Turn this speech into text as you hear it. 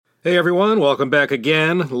Hey everyone, welcome back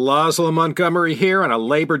again. Laszlo Montgomery here on a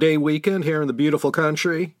Labor Day weekend here in the beautiful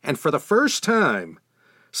country. And for the first time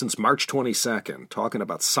since March 22nd, talking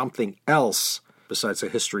about something else besides the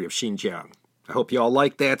history of Xinjiang. I hope you all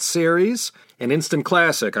like that series. An instant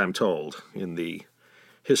classic, I'm told, in the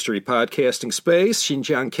history podcasting space,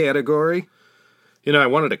 Xinjiang category. You know, I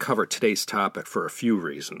wanted to cover today's topic for a few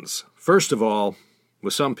reasons. First of all,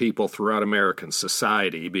 with some people throughout American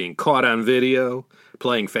society being caught on video,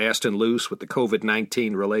 playing fast and loose with the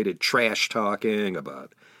COVID-19 related trash talking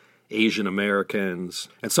about Asian Americans,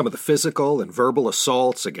 and some of the physical and verbal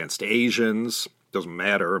assaults against Asians, doesn't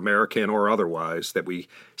matter, American or otherwise, that we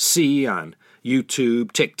see on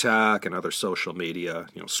YouTube, TikTok, and other social media,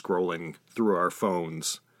 scrolling through our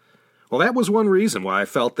phones. Well, that was one reason why I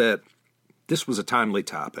felt that this was a timely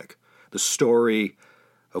topic, the story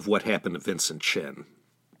of what happened to Vincent Chin.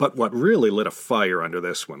 But what really lit a fire under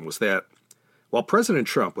this one was that while President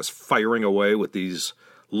Trump was firing away with these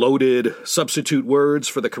loaded substitute words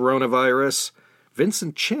for the coronavirus,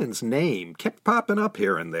 Vincent Chin's name kept popping up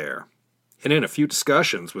here and there. And in a few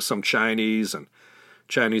discussions with some Chinese and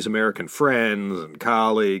Chinese-American friends and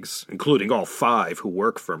colleagues, including all 5 who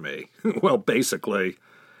work for me, well, basically,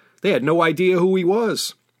 they had no idea who he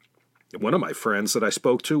was. One of my friends that I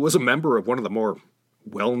spoke to was a member of one of the more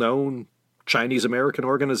well-known Chinese-American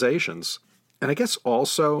organizations. And I guess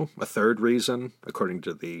also a third reason, according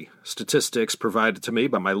to the statistics provided to me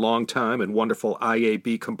by my longtime and wonderful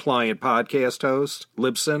IAB-compliant podcast host,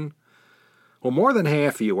 Libsyn, well, more than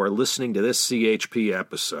half of you are listening to this CHP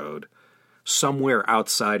episode somewhere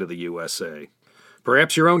outside of the USA.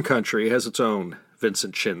 Perhaps your own country has its own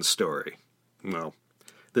Vincent Chin story. Well,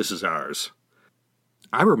 this is ours.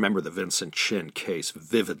 I remember the Vincent Chin case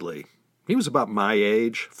vividly. He was about my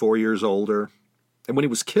age, 4 years older, and when he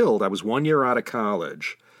was killed, I was 1 year out of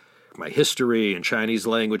college. My history and Chinese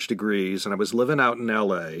language degrees, and I was living out in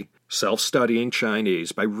L.A., self-studying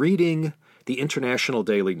Chinese by reading the International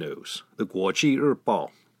Daily News, the Guoji日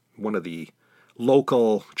报, one of the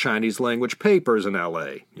local Chinese language papers in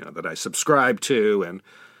L.A., that I subscribed to and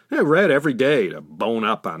read every day to bone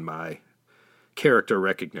up on my character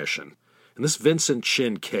recognition. And this Vincent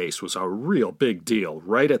Chin case was a real big deal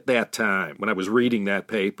right at that time when I was reading that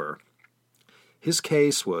paper. His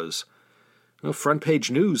case was front page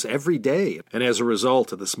news every day. And as a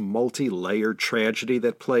result of this multi-layered tragedy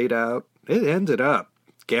that played out, it ended up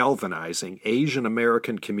galvanizing Asian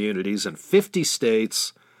American communities in 50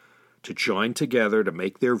 states to join together to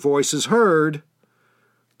make their voices heard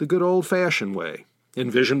the good old-fashioned way,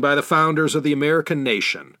 envisioned by the founders of the American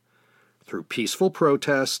nation, through peaceful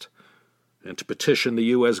protest and to petition the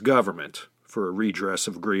U.S. government for a redress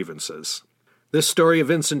of grievances. This story of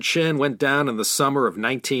Vincent Chin went down in the summer of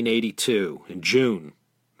 1982, in June.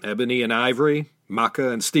 Ebony and Ivory,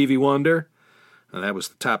 Macca and Stevie Wonder, and that was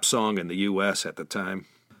the top song in the U.S. at the time.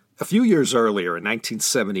 A few years earlier, in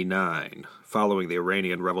 1979, following the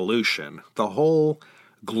Iranian Revolution, the whole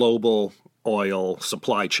global oil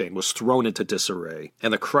supply chain was thrown into disarray,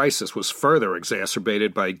 and the crisis was further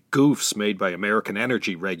exacerbated by goofs made by American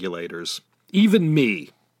energy regulators. Even me,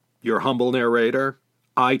 your humble narrator,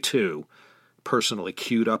 I too, personally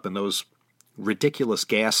queued up in those ridiculous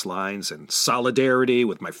gas lines in solidarity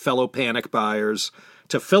with my fellow panic buyers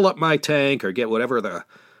to fill up my tank or get whatever the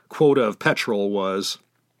quota of petrol was.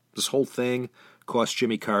 This whole thing cost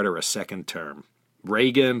Jimmy Carter a second term.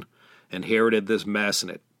 Reagan inherited this mess,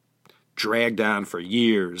 and it dragged on for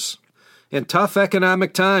years. And tough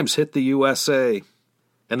economic times hit the USA.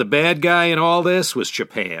 And the bad guy in all this was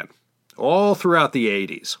Japan. All throughout the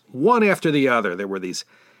 80s, one after the other, there were these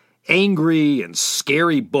angry and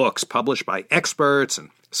scary books published by experts and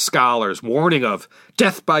scholars warning of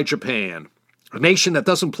death by Japan, a nation that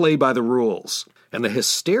doesn't play by the rules. And the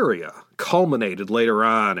hysteria culminated later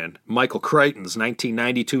on in Michael Crichton's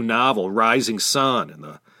 1992 novel Rising Sun and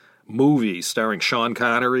the movie starring Sean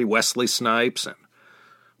Connery, Wesley Snipes, and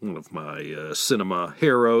one of my cinema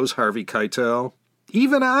heroes, Harvey Keitel.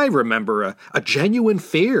 Even I remember a genuine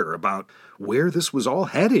fear about where this was all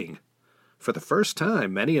heading. For the first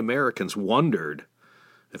time, many Americans wondered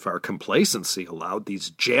if our complacency allowed these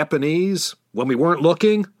Japanese, when we weren't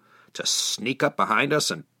looking, to sneak up behind us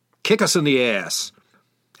and kick us in the ass.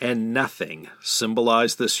 And nothing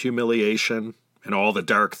symbolized this humiliation and all the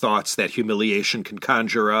dark thoughts that humiliation can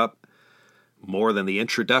conjure up more than the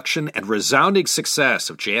introduction and resounding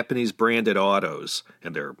success of Japanese-branded autos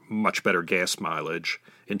and their much better gas mileage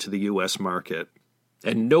into the U.S. market.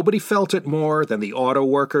 And nobody felt it more than the auto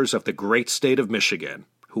workers of the great state of Michigan,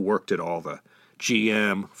 who worked at all the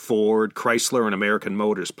GM, Ford, Chrysler, and American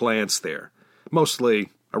Motors plants there,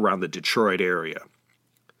 mostly around the Detroit area.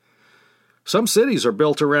 Some cities are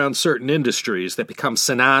built around certain industries that become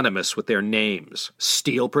synonymous with their names.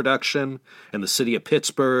 Steel production in the city of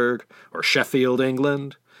Pittsburgh or Sheffield,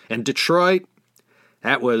 England. And Detroit,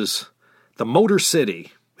 that was the Motor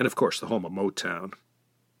City, and of course the home of Motown.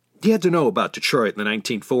 You had to know about Detroit in the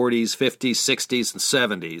 1940s, 50s, 60s,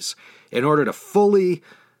 and 70s in order to fully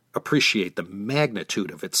appreciate the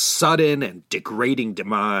magnitude of its sudden and degrading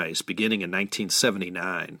demise beginning in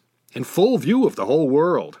 1979, in full view of the whole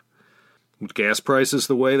world. With gas prices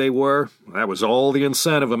the way they were, that was all the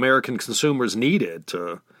incentive American consumers needed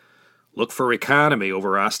to look for economy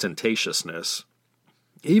over ostentatiousness.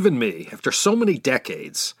 Even me, after so many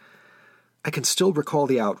decades, I can still recall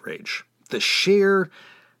the outrage, the sheer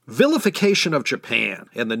vilification of Japan,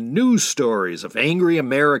 and the news stories of angry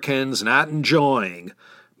Americans not enjoying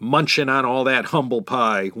munching on all that humble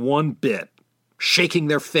pie one bit, shaking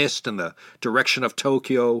their fist in the direction of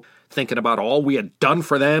Tokyo, thinking about all we had done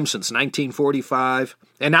for them since 1945,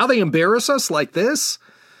 and now they embarrass us like this?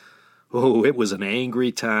 Oh, it was an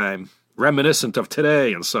angry time, reminiscent of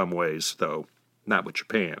today in some ways, though not with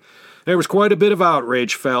Japan. There was quite a bit of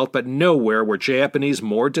outrage felt, but nowhere were Japanese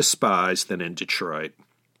more despised than in Detroit.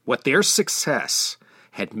 What their success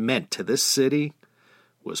had meant to this city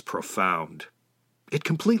was profound. It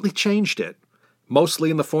completely changed it, mostly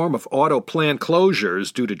in the form of auto plant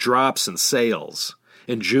closures due to drops in sales.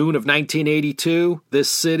 In June of 1982, this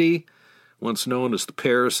city, once known as the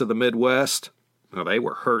Paris of the Midwest, well, they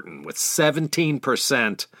were hurting with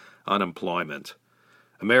 17% unemployment.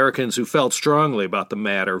 Americans who felt strongly about the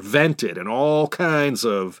matter vented in all kinds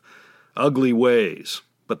of ugly ways,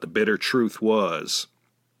 but the bitter truth was,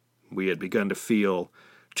 we had begun to feel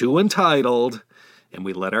too entitled, and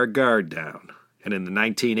we let our guard down. And in the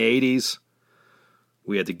 1980s,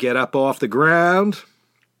 we had to get up off the ground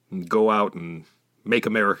and go out and make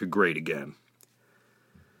America great again.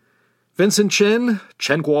 Vincent Chin,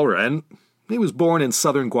 Chen Guoren, he was born in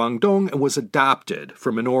southern Guangdong and was adopted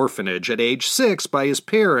from an orphanage at age 6 by his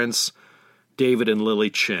parents, David and Lily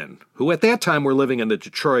Chin, who at that time were living in the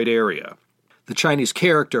Detroit area. The Chinese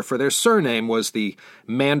character for their surname was the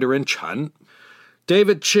Mandarin Chen.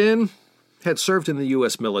 David Chin had served in the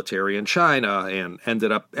U.S. military in China and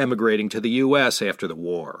ended up emigrating to the U.S. after the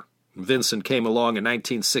war. Vincent came along in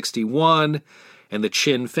 1961, and the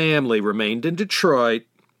Chin family remained in Detroit,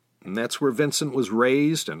 and that's where Vincent was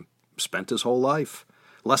raised and spent his whole life.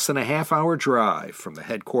 Less than a half-hour drive from the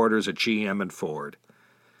headquarters at GM and Ford.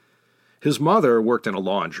 His mother worked in a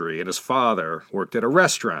laundry, and his father worked at a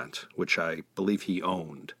restaurant, which I believe he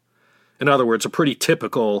owned. In other words, a pretty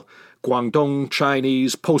typical Guangdong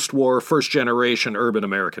Chinese post-war first-generation urban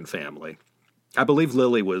American family. I believe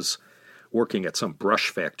Lily was working at some brush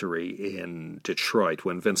factory in Detroit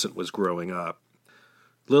when Vincent was growing up.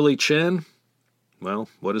 Lily Chin, well,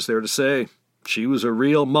 what is there to say? She was a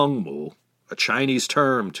real Mengmu, a Chinese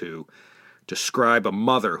term to describe a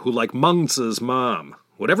mother who, like Mengzi's mom,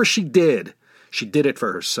 whatever she did it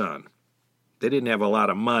for her son. They didn't have a lot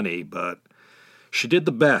of money, but she did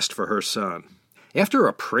the best for her son. After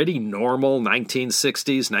a pretty normal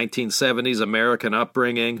 1960s, 1970s American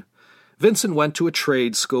upbringing, Vincent went to a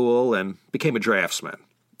trade school and became a draftsman.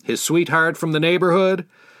 His sweetheart from the neighborhood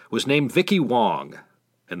was named Vicky Wong,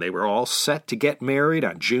 and they were all set to get married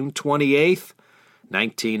on June 28th,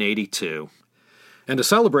 1982. And to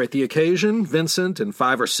celebrate the occasion, Vincent and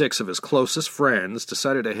 5 or 6 of his closest friends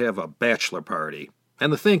decided to have a bachelor party.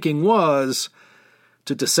 And the thinking was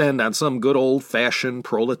to descend on some good old-fashioned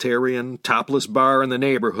proletarian topless bar in the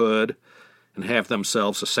neighborhood and have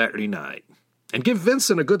themselves a Saturday night. And give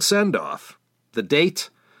Vincent a good send-off. The date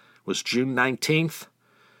was June 19th,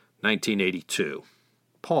 1982.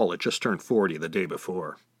 Paul had just turned 40 the day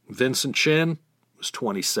before. Vincent Chin was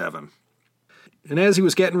 27. And as he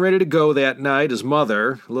was getting ready to go that night, his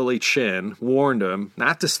mother, Lily Chin, warned him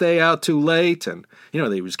not to stay out too late, and,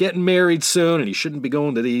 he was getting married soon, and he shouldn't be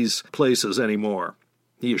going to these places anymore.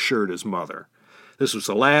 He assured his mother. This was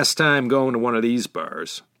the last time going to one of these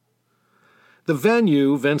bars. The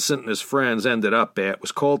venue Vincent and his friends ended up at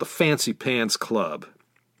was called the Fancy Pants Club,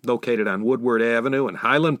 located on Woodward Avenue in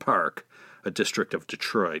Highland Park, a district of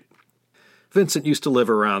Detroit. Vincent used to live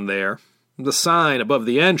around there. The sign above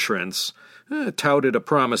the entrance touted a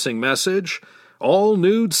promising message,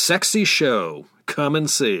 all-nude sexy show, come and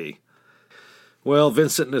see. Well,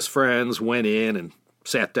 Vincent and his friends went in and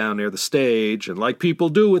sat down near the stage, and like people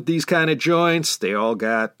do with these kind of joints, they all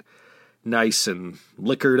got nice and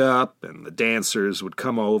liquored up, and the dancers would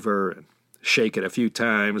come over and shake it a few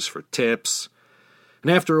times for tips.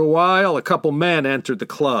 And after a while, a couple men entered the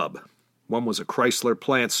club. One was a Chrysler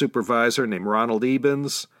plant supervisor named Ronald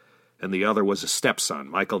Ebens, and the other was his stepson,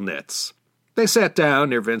 Michael Nitz. They sat down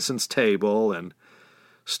near Vincent's table and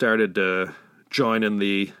started to join in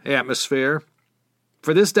the atmosphere.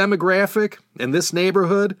 For this demographic, in this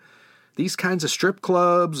neighborhood, these kinds of strip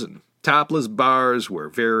clubs and topless bars were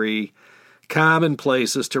very common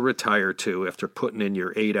places to retire to after putting in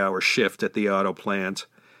your 8-hour shift at the auto plant.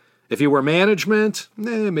 If you were management,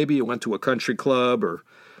 maybe you went to a country club or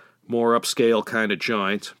more upscale kind of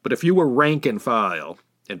joint. But if you were rank and file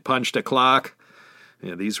and punched a clock,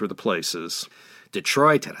 these were the places.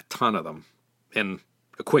 Detroit had a ton of them. And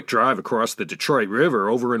a quick drive across the Detroit River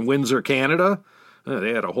over in Windsor, Canada,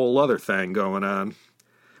 they had a whole other thing going on.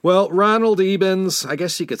 Well, Ronald Ebens, I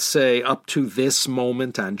guess you could say up to this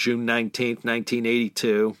moment on June 19th,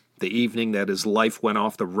 1982, the evening that his life went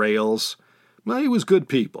off the rails, well, he was good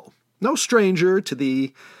people. No stranger to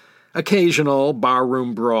the occasional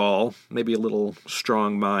barroom brawl, maybe a little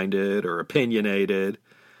strong-minded or opinionated.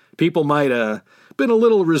 People might have been a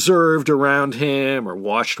little reserved around him or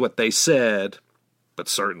watched what they said, but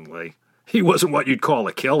certainly he wasn't what you'd call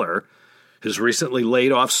a killer. His recently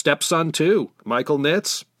laid-off stepson, too, Michael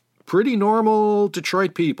Nitz, pretty normal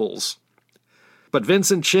Detroit peoples. But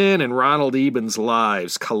Vincent Chin and Ronald Ebens'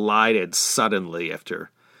 lives collided suddenly after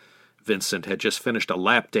Vincent had just finished a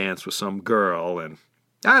lap dance with some girl, and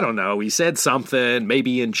I don't know, he said something,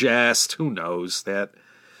 maybe in jest, who knows, that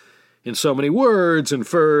in so many words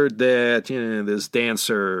inferred that this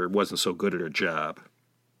dancer wasn't so good at her job.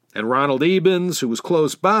 And Ronald Ebens, who was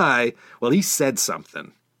close by, well, he said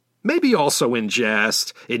something. Maybe also in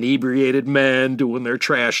jest, inebriated men doing their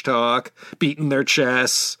trash talk, beating their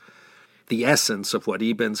chests. The essence of what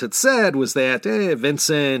Ebens had said was that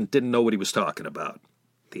Vincent didn't know what he was talking about.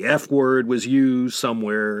 The F word was used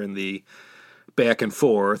somewhere in the back and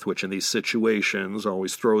forth, which in these situations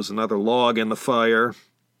always throws another log in the fire.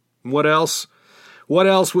 What else? What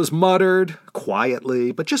else was muttered,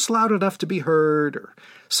 quietly, but just loud enough to be heard, or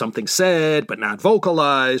something said but not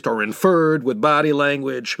vocalized, or inferred with body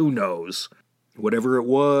language, who knows? Whatever it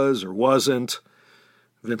was or wasn't,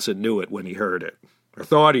 Vincent knew it when he heard it, or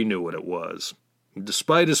thought he knew what it was. And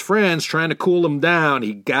despite his friends trying to cool him down,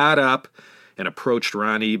 he got up and approached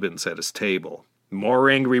Ron Ebens at his table. More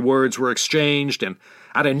angry words were exchanged, and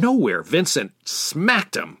out of nowhere, Vincent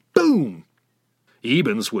smacked him. Boom!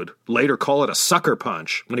 Ebens would later call it a sucker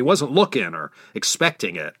punch when he wasn't looking or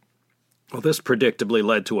expecting it. Well, this predictably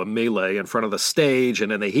led to a melee in front of the stage,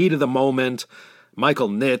 and in the heat of the moment, Michael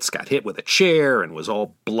Nitz got hit with a chair and was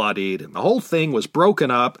all bloodied, and the whole thing was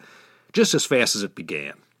broken up just as fast as it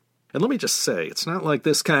began. And let me just say, it's not like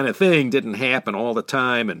this kind of thing didn't happen all the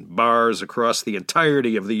time in bars across the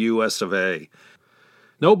entirety of the U.S. of A.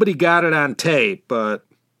 Nobody got it on tape, but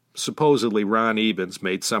supposedly Ron Ebens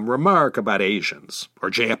made some remark about Asians or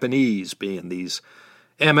Japanese being these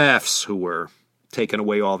MFs who were taking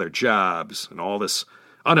away all their jobs, and all this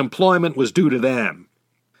unemployment was due to them.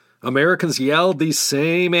 Americans yelled these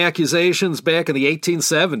same accusations back in the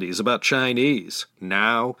 1870s about Chinese.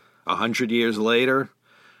 Now, 100 years later,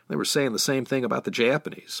 they were saying the same thing about the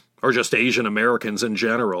Japanese, or just Asian Americans in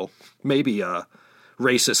general. Maybe a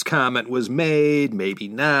racist comment was made, maybe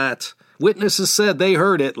not. Witnesses said they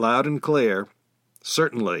heard it loud and clear.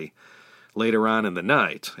 Certainly, later on in the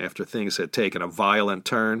night, after things had taken a violent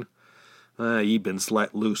turn, Ebens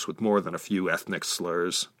let loose with more than a few ethnic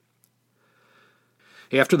slurs.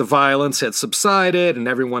 After the violence had subsided and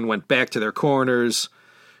everyone went back to their corners,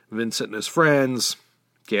 Vincent and his friends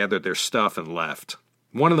gathered their stuff and left.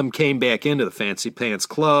 One of them came back into the Fancy Pants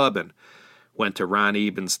Club and went to Ron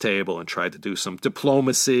Ebens' table and tried to do some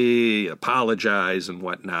diplomacy, apologize and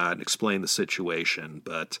whatnot, and explain the situation.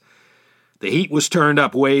 But the heat was turned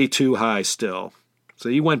up way too high still. So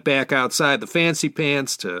he went back outside the Fancy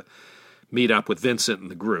Pants to meet up with Vincent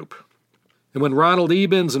and the group. And when Ronald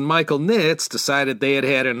Ebens and Michael Nitz decided they had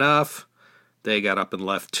had enough, they got up and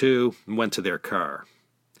left too and went to their car.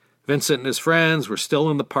 Vincent and his friends were still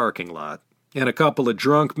in the parking lot, and a couple of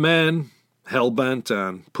drunk men, hell-bent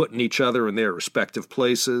on putting each other in their respective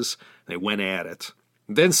places, they went at it.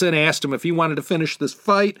 Vincent asked him if he wanted to finish this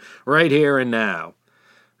fight right here and now.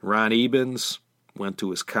 Ron Ebens went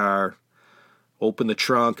to his car, opened the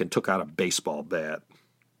trunk, and took out a baseball bat.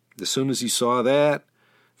 As soon as he saw that,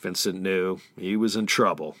 Vincent knew he was in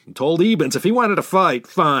trouble and told Ebens if he wanted to fight,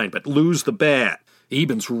 fine, but lose the bat.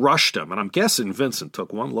 Ebens rushed him, and I'm guessing Vincent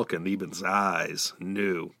took one look in Ebens' eyes and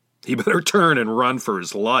knew he better turn and run for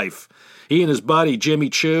his life. He and his buddy, Jimmy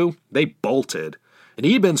Chu, they bolted, and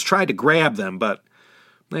Ebens tried to grab them, but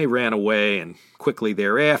they ran away, and quickly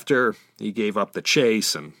thereafter, he gave up the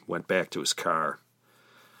chase and went back to his car.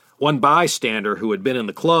 One bystander who had been in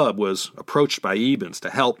the club was approached by Ebens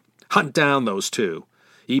to help hunt down those two.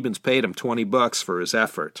 Ebens paid him $20 for his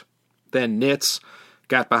effort. Then Nitz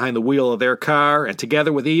got behind the wheel of their car, and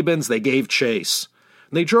together with Ebens, they gave chase.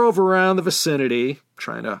 They drove around the vicinity,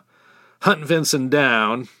 trying to hunt Vincent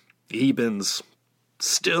down. Ebens,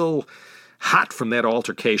 still hot from that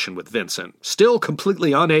altercation with Vincent, still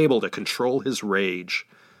completely unable to control his rage.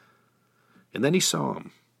 And then he saw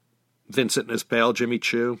him. Vincent and his pal Jimmy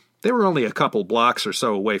Chu. They were only a couple blocks or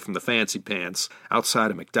so away from the Fancy Pants,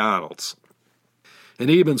 outside of McDonald's. And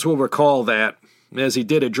Ebens will recall that, as he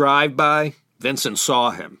did a drive-by, Vincent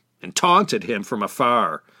saw him and taunted him from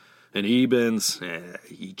afar. And Ebens,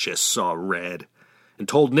 he just saw red, and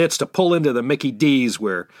told Nitz to pull into the Mickey D's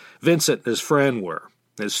where Vincent and his friend were.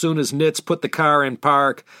 As soon as Nitz put the car in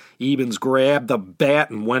park, Ebens grabbed the bat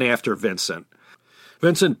and went after Vincent.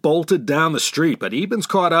 Vincent bolted down the street, but Ebens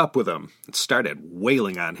caught up with him and started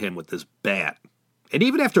wailing on him with his bat. And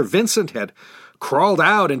even after Vincent had crawled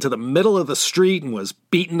out into the middle of the street and was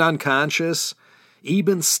beaten unconscious,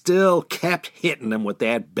 Ebens still kept hitting him with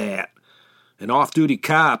that bat. An off-duty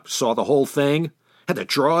cop saw the whole thing, had to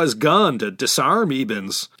draw his gun to disarm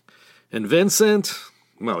Ebens. And Vincent,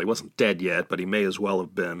 well, he wasn't dead yet, but he may as well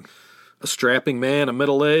have been. A strapping man of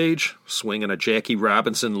middle age, swinging a Jackie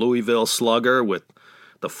Robinson Louisville slugger with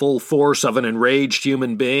the full force of an enraged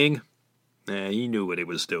human being. He knew what he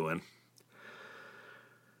was doing.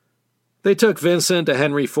 They took Vincent to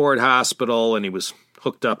Henry Ford Hospital, and he was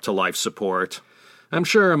hooked up to life support. I'm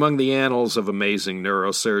sure among the annals of amazing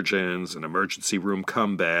neurosurgeons and emergency room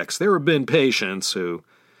comebacks, there have been patients who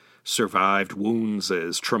survived wounds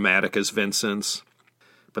as traumatic as Vincent's.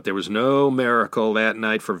 But there was no miracle that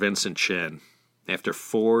night for Vincent Chin. After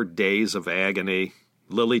 4 days of agony,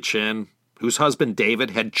 Lily Chin, whose husband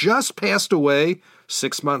David had just passed away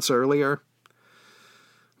 6 months earlier,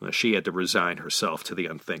 she had to resign herself to the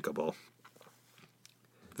unthinkable.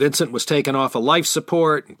 Vincent was taken off of life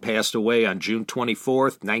support and passed away on June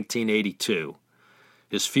 24th, 1982.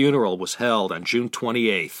 His funeral was held on June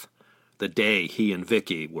 28th, the day he and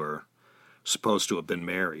Vicky were supposed to have been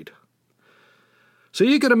married. So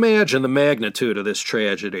you can imagine the magnitude of this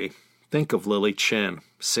tragedy. Think of Lily Chin,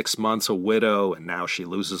 6 months a widow, and now she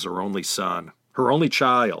loses her only son, her only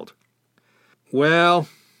child. Well,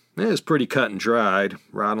 it was pretty cut and dried.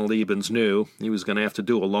 Ronald Ebens knew he was going to have to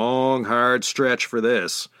do a long, hard stretch for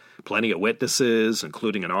this. Plenty of witnesses,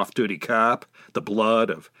 including an off-duty cop, the blood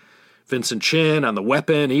of Vincent Chin on the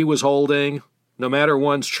weapon he was holding. No matter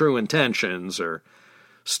one's true intentions or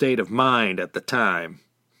state of mind at the time,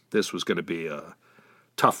 this was going to be a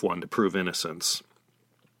tough one to prove innocence.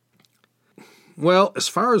 Well, as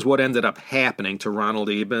far as what ended up happening to Ronald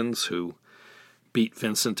Ebens, who beat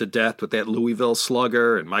Vincent to death with that Louisville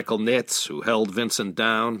slugger, and Michael Nitz, who held Vincent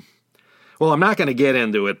down, well, I'm not going to get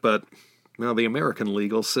into it, but the American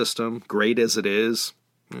legal system, great as it is,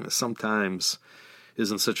 sometimes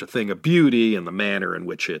isn't such a thing of beauty in the manner in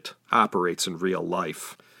which it operates in real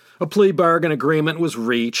life. A plea bargain agreement was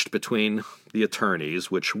reached between the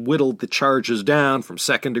attorneys, which whittled the charges down from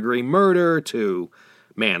second-degree murder to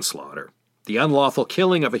manslaughter, the unlawful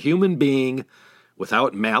killing of a human being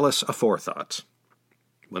without malice aforethought.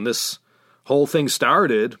 When this whole thing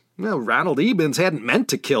started, Ronald Ebens hadn't meant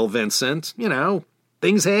to kill Vincent.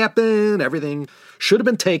 Things happen, everything should have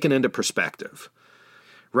been taken into perspective.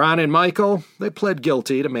 Ron and Michael, they pled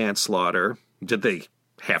guilty to manslaughter. Did they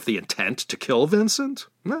have the intent to kill Vincent?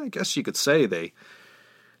 Well, I guess you could say they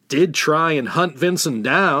did try and hunt Vincent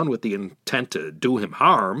down with the intent to do him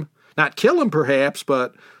harm. Not kill him, perhaps,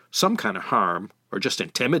 but some kind of harm, or just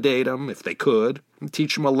intimidate him if they could, and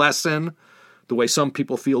teach him a lesson, the way some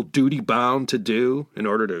people feel duty-bound to do in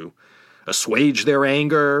order to assuage their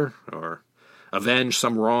anger or avenge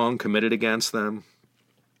some wrong committed against them.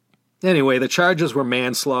 Anyway, the charges were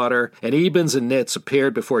manslaughter, and Ebens and Nitz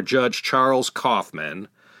appeared before Judge Charles Kaufman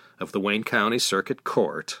of the Wayne County Circuit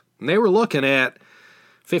Court. And they were looking at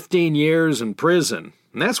 15 years in prison,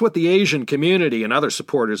 and that's what the Asian community and other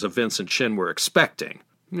supporters of Vincent Chin were expecting.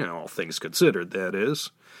 All things considered, that is.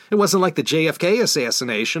 It wasn't like the JFK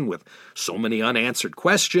assassination with so many unanswered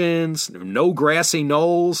questions, no grassy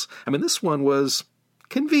knolls. This one was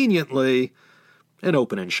conveniently an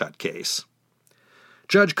open and shut case.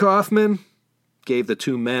 Judge Kaufman gave the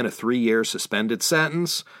two men a 3-year suspended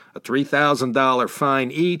sentence, a $3,000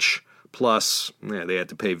 fine each, plus they had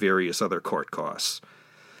to pay various other court costs.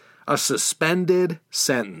 A suspended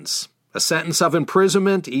sentence. A sentence of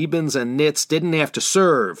imprisonment Ebens and Nitz didn't have to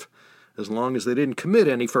serve, as long as they didn't commit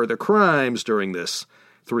any further crimes during this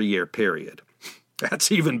 3-year period.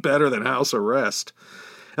 That's even better than house arrest.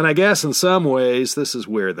 And I guess in some ways this is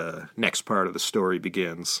where the next part of the story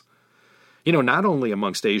begins. Not only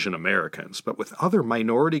amongst Asian Americans, but with other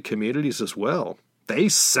minority communities as well. They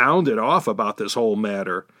sounded off about this whole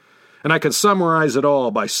matter. And I could summarize it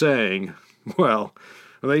all by saying, well,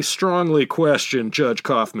 they strongly questioned Judge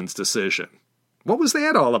Kaufman's decision. What was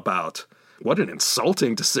that all about? What an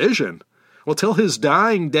insulting decision. Well, till his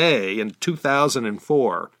dying day in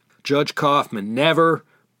 2004, Judge Kaufman never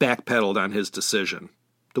backpedaled on his decision.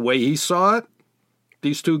 The way he saw it,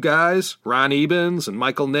 these two guys, Ron Ebens and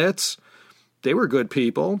Michael Nitz, they were good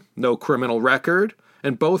people, no criminal record,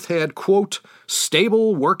 and both had, quote,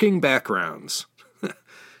 stable working backgrounds.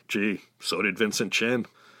 Gee, so did Vincent Chin.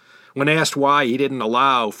 When asked why he didn't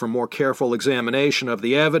allow for more careful examination of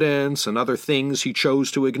the evidence and other things he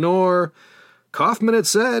chose to ignore, Kaufman had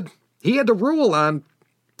said he had to rule on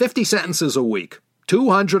 50 sentences a week,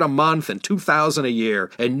 200 a month and 2,000 a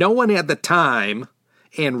year, and no one had the time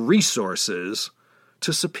and resources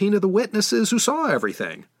to subpoena the witnesses who saw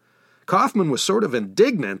everything. Kaufman was sort of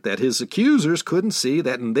indignant that his accusers couldn't see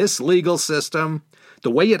that in this legal system,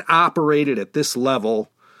 the way it operated at this level,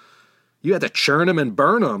 you had to churn them and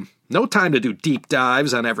burn them. No time to do deep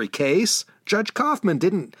dives on every case. Judge Kaufman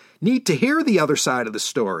didn't need to hear the other side of the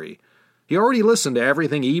story. He already listened to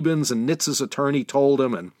everything Ebens and Nitz's attorney told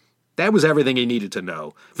him, and that was everything he needed to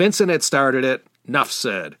know. Vincent had started it. Enough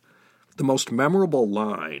said. The most memorable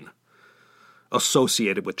line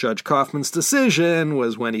associated with Judge Kaufman's decision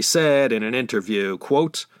was when he said in an interview,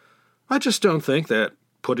 quote, I just don't think that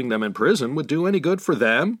putting them in prison would do any good for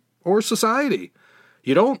them or society.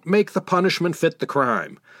 You don't make the punishment fit the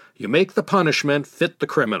crime. You make the punishment fit the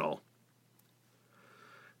criminal.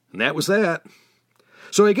 And that was that.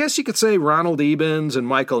 So I guess you could say Ronald Ebens and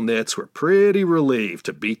Michael Nitz were pretty relieved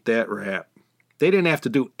to beat that rap. They didn't have to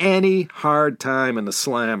do any hard time in the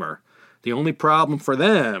slammer. The only problem for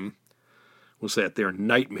them was that their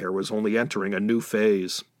nightmare was only entering a new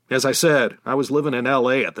phase. As I said, I was living in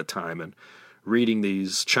L.A. at the time and reading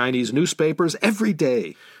these Chinese newspapers every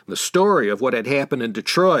day. The story of what had happened in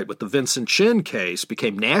Detroit with the Vincent Chin case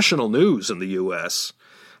became national news in the U.S.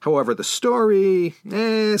 However, the story,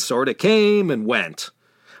 sort of came and went.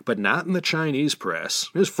 But not in the Chinese press.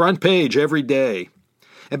 It was front page every day.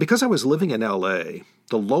 And because I was living in L.A.,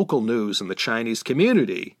 the local news in the Chinese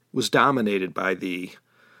community was dominated by the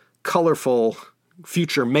colorful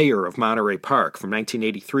future mayor of Monterey Park from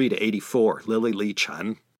 1983 to 84, Lily Lee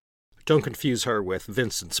Chun. Don't confuse her with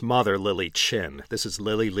Vincent's mother, Lily Chin. This is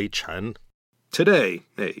Lily Lee Chun. Today,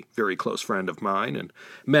 a very close friend of mine and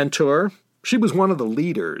mentor, she was one of the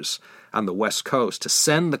leaders on the West Coast to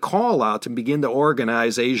send the call out to begin to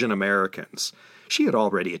organize Asian Americans. She had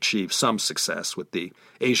already achieved some success with the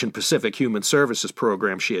Asian Pacific Human Services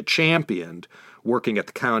program she had championed working at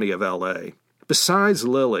the County of L.A. Besides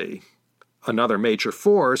Lily, another major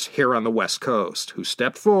force here on the West Coast who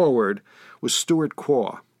stepped forward was Stuart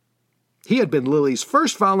Quah. He had been Lily's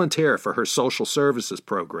first volunteer for her social services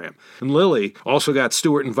program, and Lily also got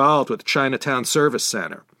Stuart involved with the Chinatown Service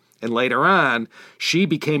Center. And later on, she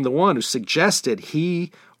became the one who suggested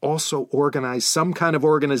he also organize some kind of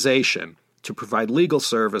organization to provide legal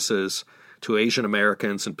services to Asian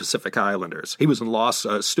Americans and Pacific Islanders. He was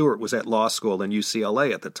in Stuart was at law school in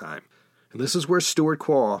UCLA at the time. And this is where Stuart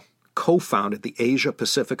Quah co-founded the Asia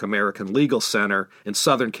Pacific American Legal Center in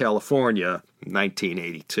Southern California in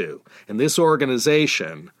 1982. And this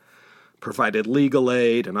organization provided legal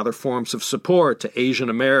aid and other forms of support to Asian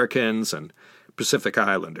Americans and Pacific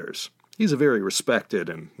Islanders. He's a very respected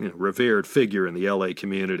and revered figure in the LA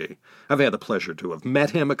community. I've had the pleasure to have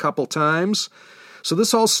met him a couple times. So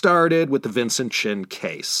this all started with the Vincent Chin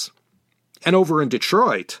case. And over in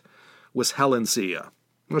Detroit was Helen Zia.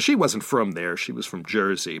 Well, she wasn't from there. She was from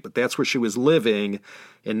Jersey, but that's where she was living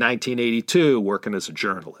in 1982, working as a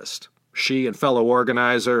journalist. She and fellow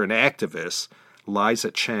organizer and activist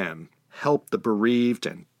Liza Chan helped the bereaved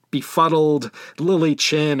and befuddled Lily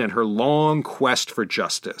Chin in her long quest for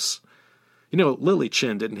justice. Lily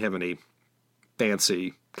Chin didn't have any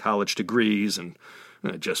fancy college degrees and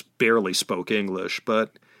just barely spoke English,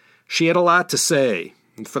 but she had a lot to say.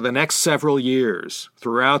 And for the next several years,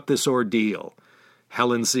 throughout this ordeal,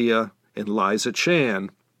 Helen Zia and Liza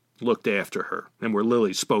Chan looked after her and were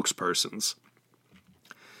Lily's spokespersons.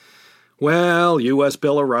 Well, U.S.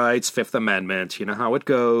 Bill of Rights, Fifth Amendment, you know how it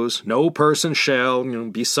goes. No person shall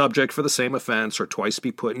be subject for the same offense or twice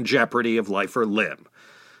be put in jeopardy of life or limb.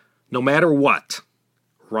 No matter what,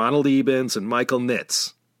 Ronald Ebens and Michael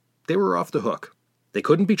Nitz, they were off the hook. They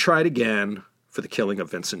couldn't be tried again for the killing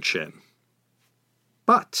of Vincent Chin.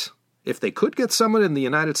 But if they could get someone in the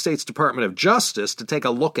United States Department of Justice to take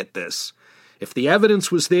a look at this, if the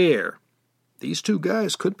evidence was there, these two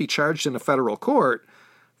guys could be charged in a federal court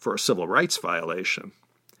for a civil rights violation.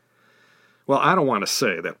 Well, I don't want to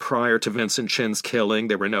say that prior to Vincent Chin's killing,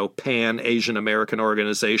 there were no pan-Asian American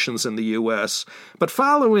organizations in the U.S., but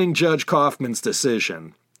following Judge Kaufman's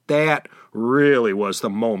decision, that really was the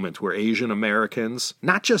moment where Asian Americans,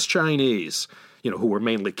 not just Chinese, who were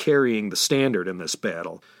mainly carrying the standard in this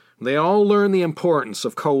battle, they all learned the importance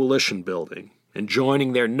of coalition building and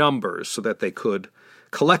joining their numbers so that they could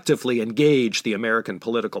collectively engage the American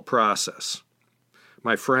political process.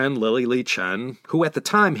 My friend Lily Lee Chen, who at the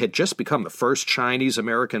time had just become the first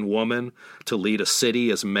Chinese-American woman to lead a city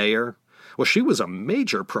as mayor, well, she was a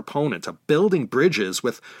major proponent of building bridges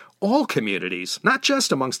with all communities, not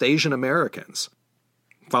just amongst Asian Americans.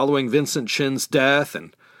 Following Vincent Chin's death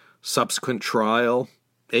and subsequent trial,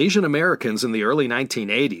 Asian Americans in the early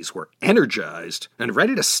 1980s were energized and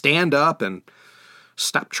ready to stand up and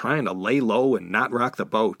stop trying to lay low and not rock the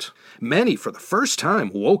boat. Many, for the first time,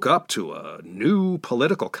 woke up to a new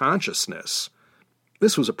political consciousness.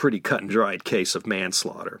 This was a pretty cut-and-dried case of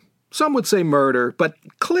manslaughter. Some would say murder, but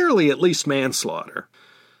clearly at least manslaughter.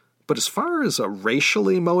 But as far as a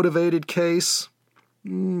racially motivated case,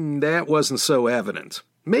 that wasn't so evident.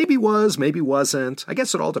 Maybe was, maybe wasn't. I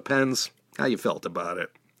guess it all depends how you felt about it.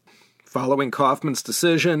 Following Kaufman's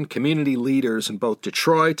decision, community leaders in both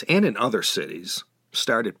Detroit and in other cities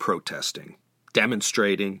started protesting,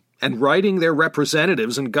 demonstrating, and writing their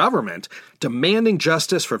representatives in government, demanding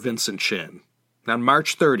justice for Vincent Chin. On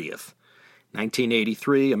March 30th,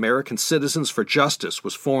 1983, American Citizens for Justice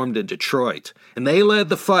was formed in Detroit, and they led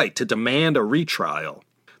the fight to demand a retrial.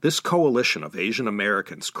 This coalition of Asian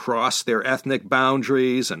Americans crossed their ethnic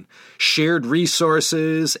boundaries and shared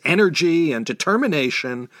resources, energy, and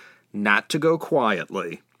determination not to go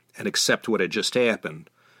quietly and accept what had just happened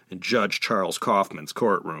in Judge Charles Kaufman's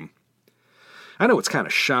courtroom. I know it's kind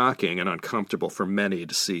of shocking and uncomfortable for many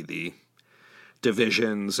to see the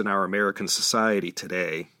divisions in our American society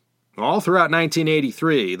today. All throughout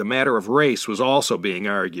 1983, the matter of race was also being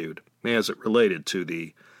argued, as it related to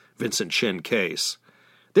the Vincent Chin case.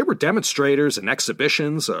 There were demonstrators and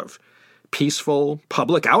exhibitions of peaceful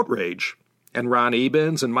public outrage, and Ron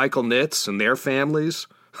Ebens and Michael Nitz and their families,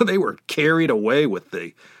 they were carried away with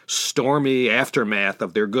the stormy aftermath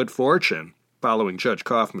of their good fortune following Judge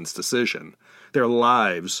Kaufman's decision. Their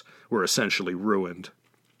lives were essentially ruined.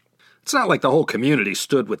 It's not like the whole community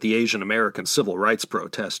stood with the Asian American civil rights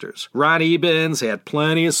protesters. Ron Ebens had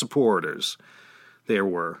plenty of supporters. There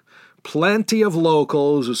were plenty of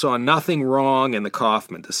locals who saw nothing wrong in the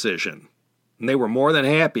Kaufman decision. And they were more than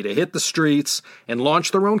happy to hit the streets and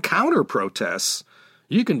launch their own counter-protests.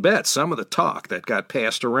 You can bet some of the talk that got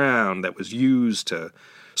passed around that was used to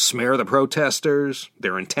smear the protesters,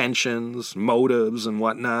 their intentions, motives, and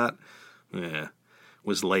whatnot,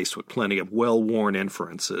 was laced with plenty of well-worn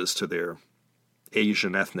inferences to their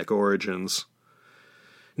Asian ethnic origins.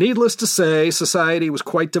 Needless to say, society was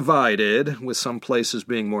quite divided, with some places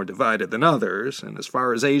being more divided than others, and as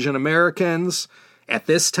far as Asian Americans, at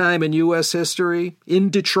this time in U.S. history, in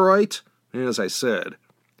Detroit, as I said,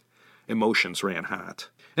 emotions ran hot.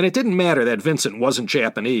 And it didn't matter that Vincent wasn't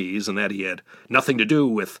Japanese and that he had nothing to do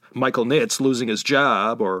with Michael Nitz losing his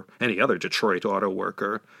job or any other Detroit auto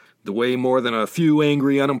worker. The way more than a few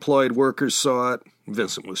angry unemployed workers saw it,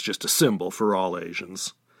 Vincent was just a symbol for all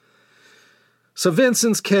Asians. So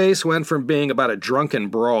Vincent's case went from being about a drunken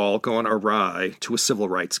brawl gone awry to a civil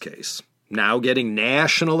rights case, now getting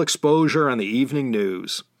national exposure on the evening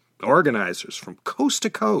news. Organizers from coast to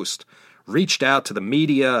coast reached out to the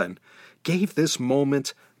media and gave this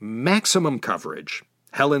moment maximum coverage.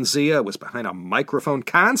 Helen Zia was behind a microphone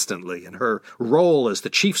constantly in her role as the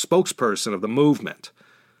chief spokesperson of the movement.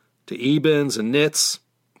 To Ebens and Nitz,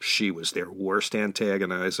 she was their worst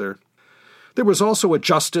antagonizer. There was also a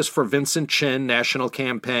Justice for Vincent Chin national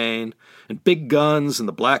campaign, and big guns in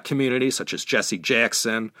the black community, such as Jesse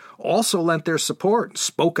Jackson, also lent their support and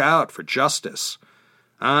spoke out for justice.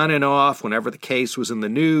 On and off, whenever the case was in the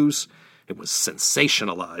news, it was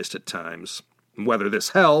sensationalized at times. Whether this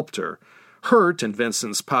helped or hurt in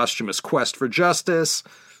Vincent's posthumous quest for justice,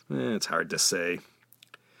 it's hard to say.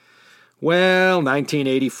 Well,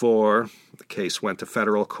 1984, the case went to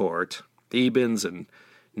federal court. Ebens and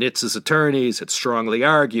Nitz's attorneys had strongly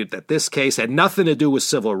argued that this case had nothing to do with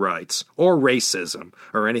civil rights or racism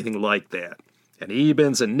or anything like that. And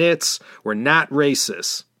Ebens and Nitz were not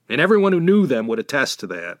racist, and everyone who knew them would attest to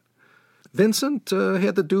that. Vincent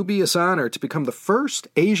had the dubious honor to become the first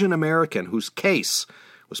Asian American whose case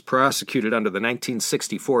was prosecuted under the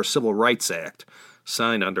 1964 Civil Rights Act,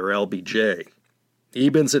 signed under LBJ.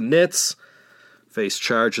 Ebens and Nitz faced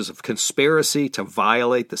charges of conspiracy to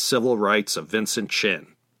violate the civil rights of Vincent Chin.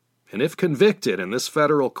 And if convicted in this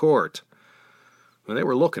federal court, well, they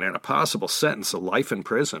were looking at a possible sentence of life in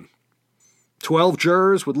prison. 12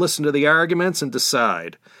 jurors would listen to the arguments and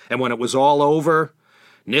decide. And when it was all over,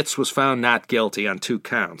 Nitz was found not guilty on 2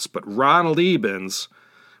 counts, but Ronald Ebens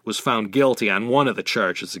was found guilty on one of the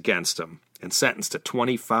charges against him and sentenced to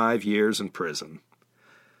 25 years in prison.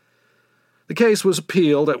 The case was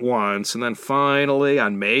appealed at once, and then finally,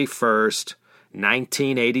 on May 1st,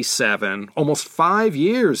 1987, almost 5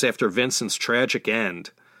 years after Vincent's tragic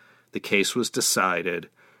end, the case was decided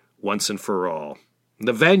once and for all.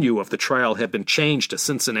 The venue of the trial had been changed to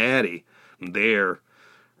Cincinnati, and there,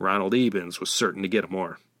 Ronald Ebens was certain to get a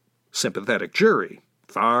more sympathetic jury,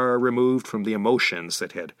 far removed from the emotions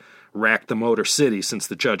that had racked the Motor City since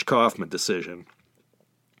the Judge Kaufman decision.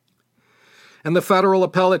 And the federal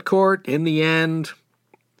appellate court, in the end,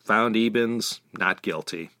 found Ebens not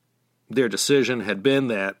guilty. Their decision had been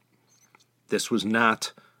that this was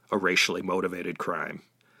not a racially motivated crime.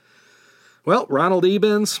 Well, Ronald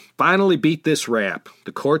Ebens finally beat this rap.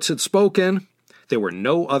 The courts had spoken. There were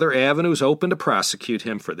no other avenues open to prosecute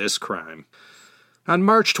him for this crime. On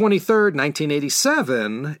March 23,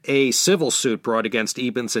 1987, a civil suit brought against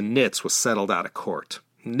Ebens and Nitz was settled out of court.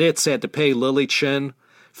 Nitz had to pay Lily Chin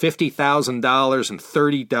 $50,000 in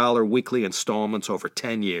 $30 weekly installments over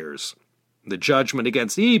 10 years. The judgment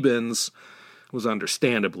against Ebens was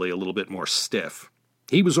understandably a little bit more stiff.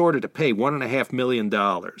 He was ordered to pay $1.5 million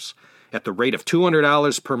at the rate of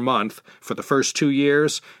 $200 per month for the first 2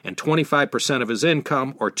 years and 25% of his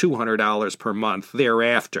income, or $200 per month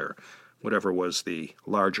thereafter, whatever was the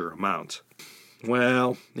larger amount.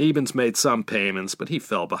 Well, Ebens made some payments, but he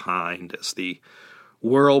fell behind as the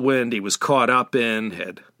whirlwind he was caught up in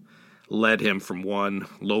had led him from one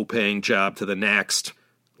low-paying job to the next,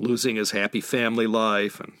 losing his happy family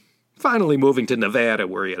life, and finally moving to Nevada,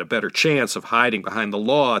 where he had a better chance of hiding behind the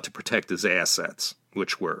law to protect his assets,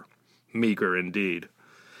 which were meager indeed.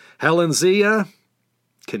 Helen Zia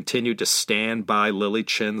continued to stand by Lily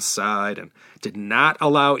Chin's side and did not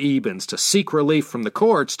allow Ebens to seek relief from the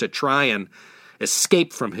courts to try and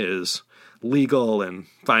escape from his legal and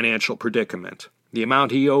financial predicament. The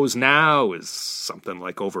amount he owes now is something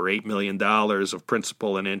like over $8 million of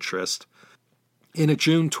principal and interest. In a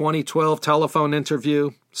June 2012 telephone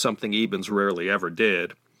interview, something Ebens rarely ever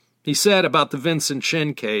did, he said about the Vincent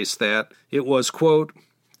Chin case that it was, quote,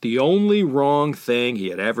 the only wrong thing he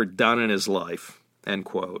had ever done in his life, end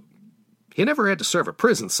quote. He never had to serve a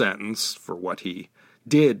prison sentence for what he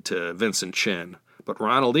did to Vincent Chin, but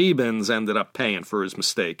Ronald Ebens ended up paying for his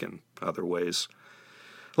mistake in other ways.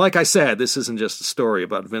 Like I said, this isn't just a story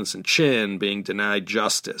about Vincent Chin being denied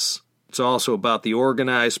justice. It's also about the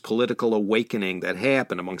organized political awakening that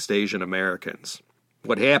happened amongst Asian Americans.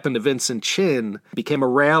 What happened to Vincent Chin became a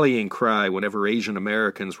rallying cry whenever Asian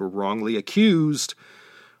Americans were wrongly accused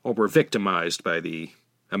or were victimized by the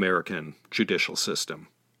American judicial system.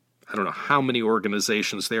 I don't know how many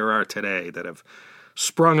organizations there are today that have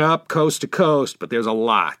sprung up coast to coast, but there's a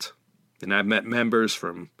lot. And I've met members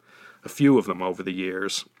from a few of them over the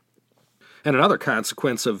years. And another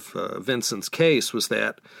consequence of Vincent's case was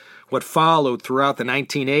that what followed throughout the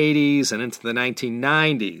 1980s and into the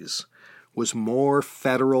 1990s was more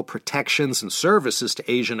federal protections and services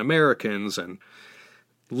to Asian Americans and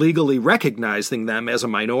legally recognizing them as a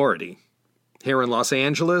minority. Here in Los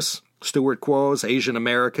Angeles, Stuart Kuo's Asian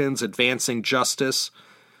Americans Advancing Justice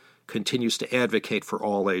continues to advocate for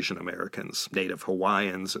all Asian Americans, Native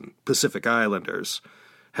Hawaiians, and Pacific Islanders.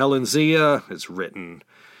 Helen Zia has written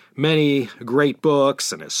many great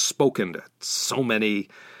books and has spoken to so many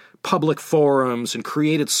public forums and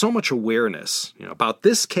created so much awareness, about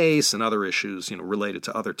this case and other issues, related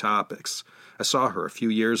to other topics. I saw her a few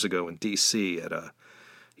years ago in D.C. at a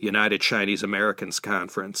United Chinese Americans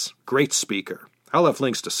conference. Great speaker. I'll have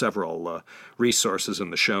links to several resources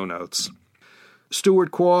in the show notes.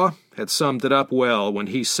 Stuart Kuo had summed it up well when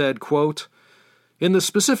he said, quote, in the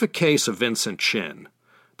specific case of Vincent Chin,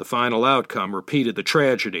 the final outcome repeated the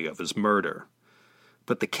tragedy of his murder.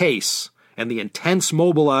 But the case and the intense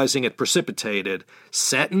mobilizing it precipitated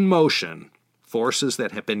set in motion forces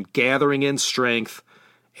that have been gathering in strength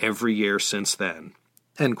every year since then.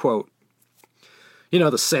 End quote.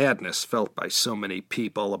 The sadness felt by so many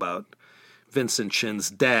people about Vincent Chin's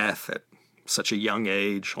death at such a young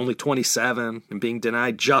age, only 27, and being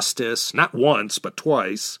denied justice, not once, but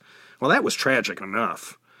twice. Well, that was tragic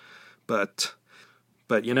enough. But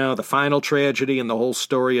the final tragedy in the whole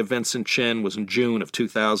story of Vincent Chin was in June of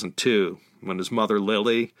 2002, when his mother,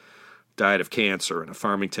 Lily, died of cancer in a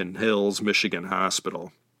Farmington Hills, Michigan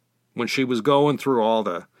hospital. When she was going through all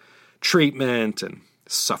the treatment and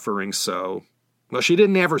suffering so, Well, she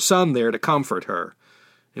didn't have her son there to comfort her,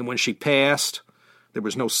 and when she passed, there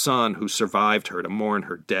was no son who survived her to mourn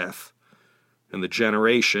her death. And the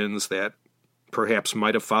generations that perhaps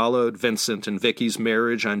might have followed Vincent and Vicky's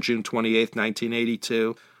marriage on June 28,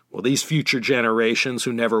 1982, well, these future generations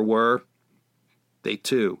who never were, they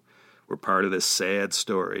too were part of this sad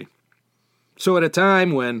story. So at a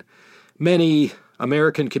time when many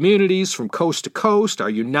American communities from coast to coast are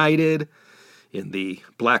united in the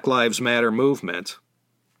Black Lives Matter movement,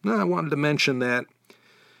 I wanted to mention that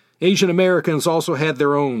Asian Americans also had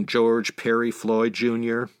their own George Perry Floyd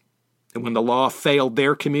Jr., and when the law failed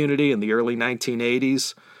their community in the early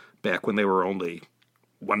 1980s, back when they were only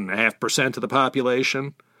 1.5% of the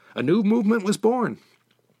population, a new movement was born.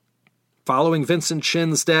 Following Vincent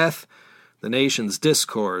Chin's death, the nation's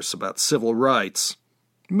discourse about civil rights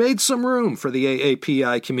made some room for the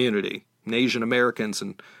AAPI community, and Asian Americans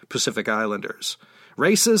and Pacific Islanders.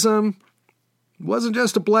 Racism wasn't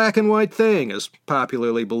just a black and white thing, as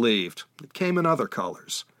popularly believed. It came in other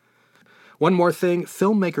colors. One more thing,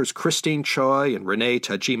 filmmakers Christine Choi and Renee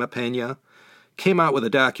Tajima Pena came out with a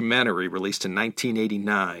documentary released in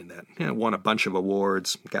 1989 that won a bunch of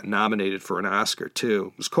awards, got nominated for an Oscar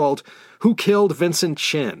too. It was called Who Killed Vincent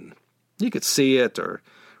Chin? You could see it or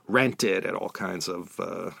rent it at all kinds of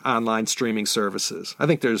online streaming services. I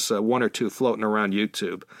think there's one or two floating around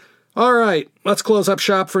YouTube. All right, let's close up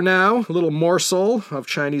shop for now. A little morsel of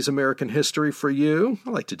Chinese-American history for you. I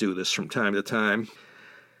like to do this from time to time.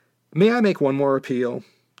 May I make one more appeal?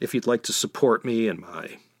 If you'd like to support me in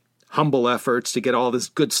my humble efforts to get all this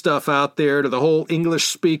good stuff out there to the whole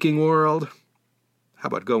English-speaking world, how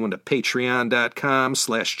about going to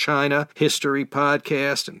patreon.com/China History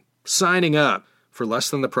Podcast and signing up for less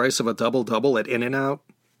than the price of a double-double at In-N-Out?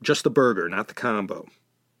 Just the burger, not the combo.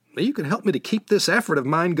 You can help me to keep this effort of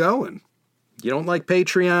mine going. You don't like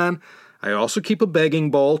Patreon? I also keep a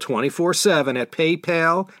begging bowl 24/7 at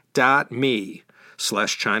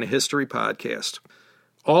paypal.me/China History Podcast.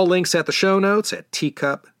 All links at the show notes at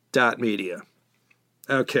teacup.media.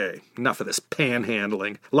 Okay, enough of this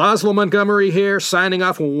panhandling. Laszlo Montgomery here, signing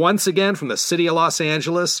off once again from the city of Los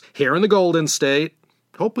Angeles, here in the Golden State.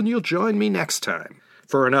 Hoping you'll join me next time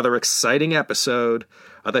for another exciting episode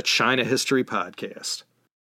of the China History Podcast.